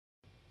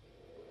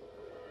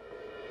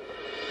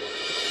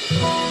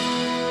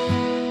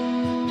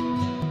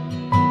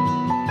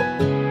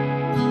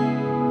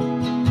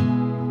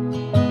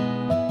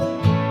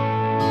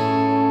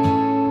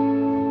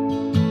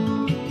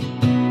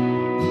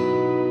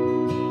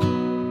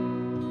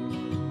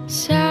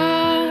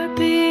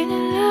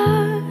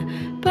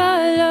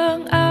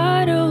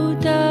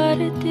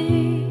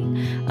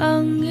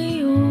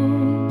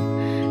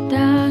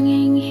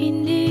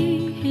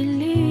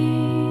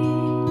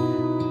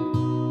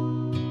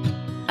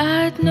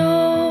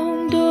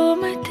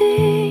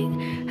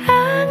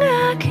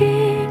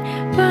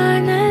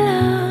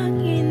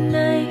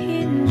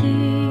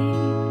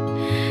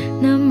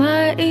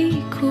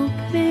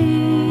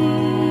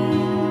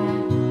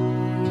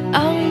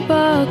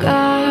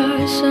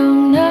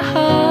pag-asang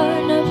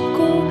nahanap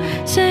ko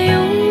sa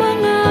iyong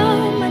mga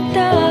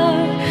mata,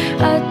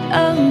 at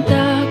ang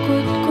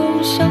takot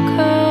kong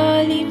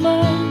sakali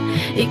mang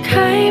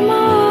ika'y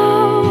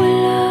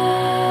mawala.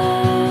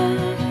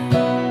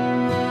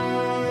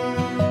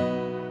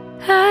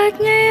 At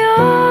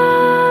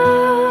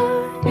ngayon,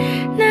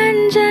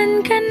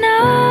 nandyan ka na,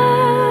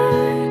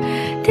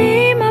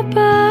 di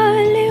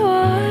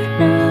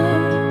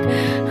mapaliwanag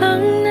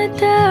ang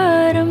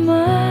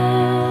nadarama.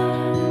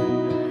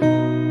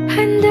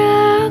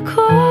 Handa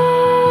ako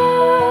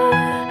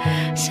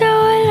sa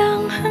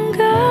walang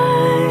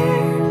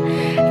hanggan,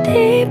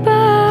 di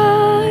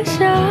basahin,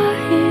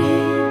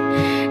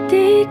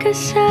 di ka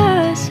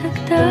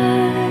sasaktan.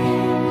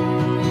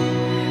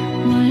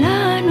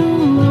 Mula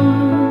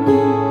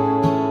noon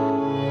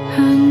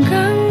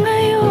hanggang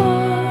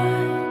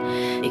ngayon,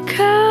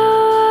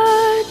 ikaw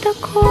at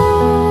ako.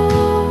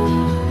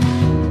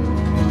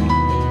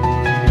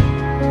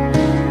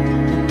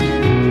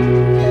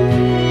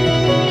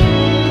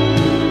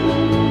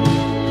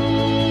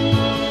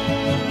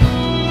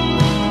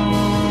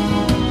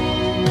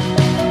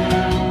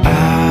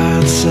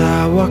 At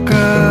sa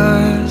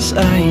wakas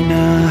ay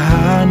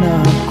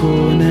nahanap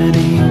ko na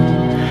rin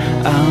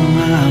ang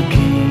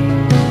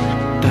aking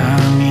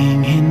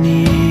tanging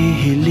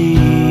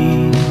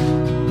hinihiling.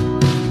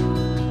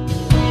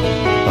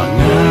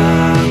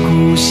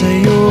 Pangako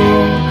sa'yo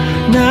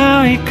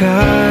na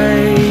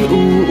ika'y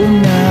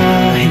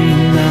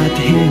uunahin at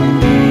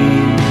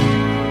hindi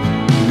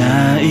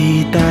na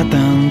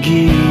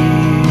itatanggi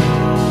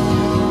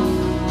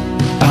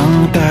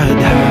ang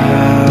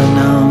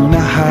tadhanang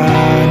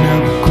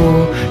nahanap ko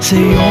sa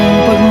iyong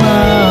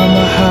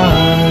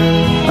pagmamahal,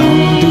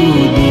 ang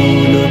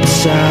dudulot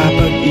sa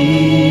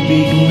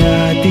pag-ibig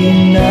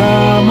natin na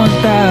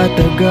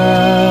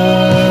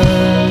magtatagal.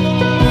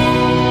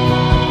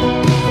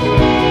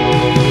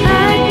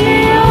 At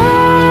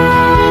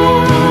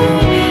ngayon,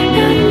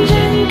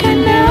 nandyan ka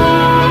na,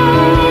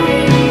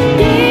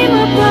 di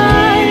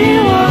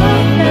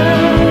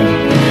mapaliwanag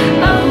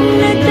ang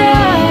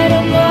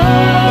nadarama.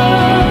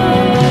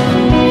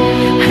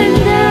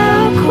 Handa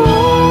ako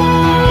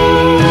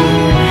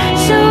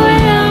sa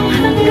walang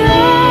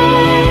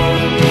hanggan,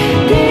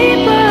 di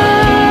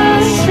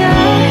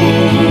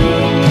basahin,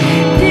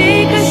 di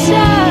ka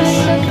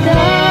sasaktan.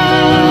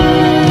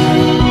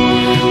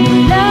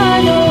 Mula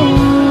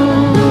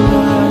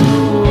noon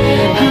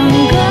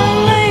hanggang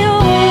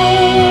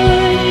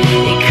ngayon,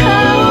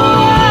 ikaw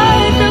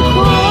at ako.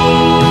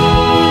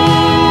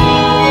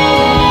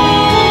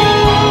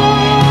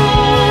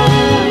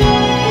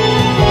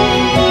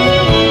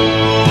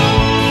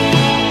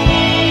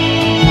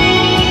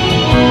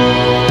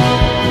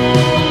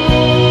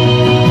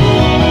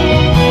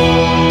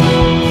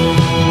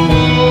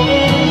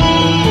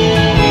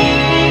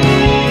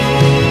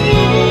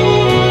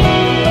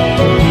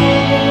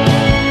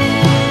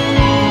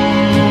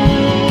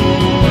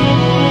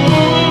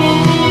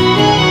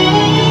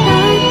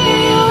 At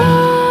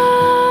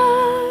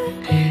ngayon,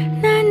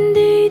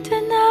 nandito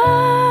na,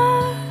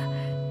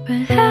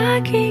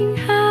 palaging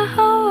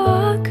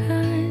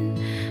hahawakan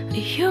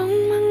iyong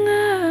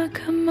mga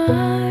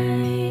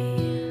kamay.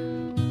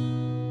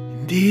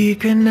 Hindi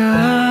ka na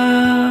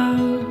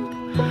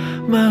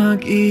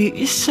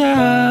mag-iisa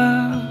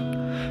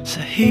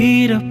sa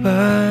hirap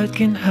at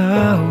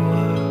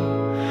ginhawa,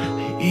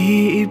 ay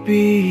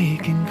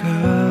iibigin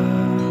ka.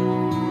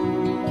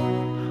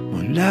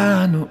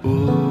 Mula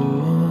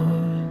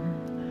noon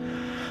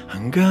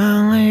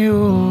hanggang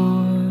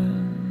ngayon,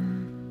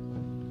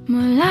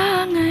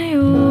 Mula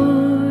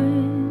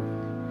ngayon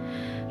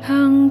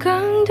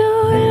hanggang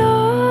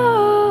dulo,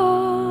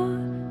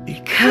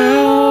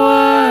 ikaw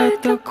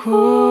at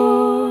ako.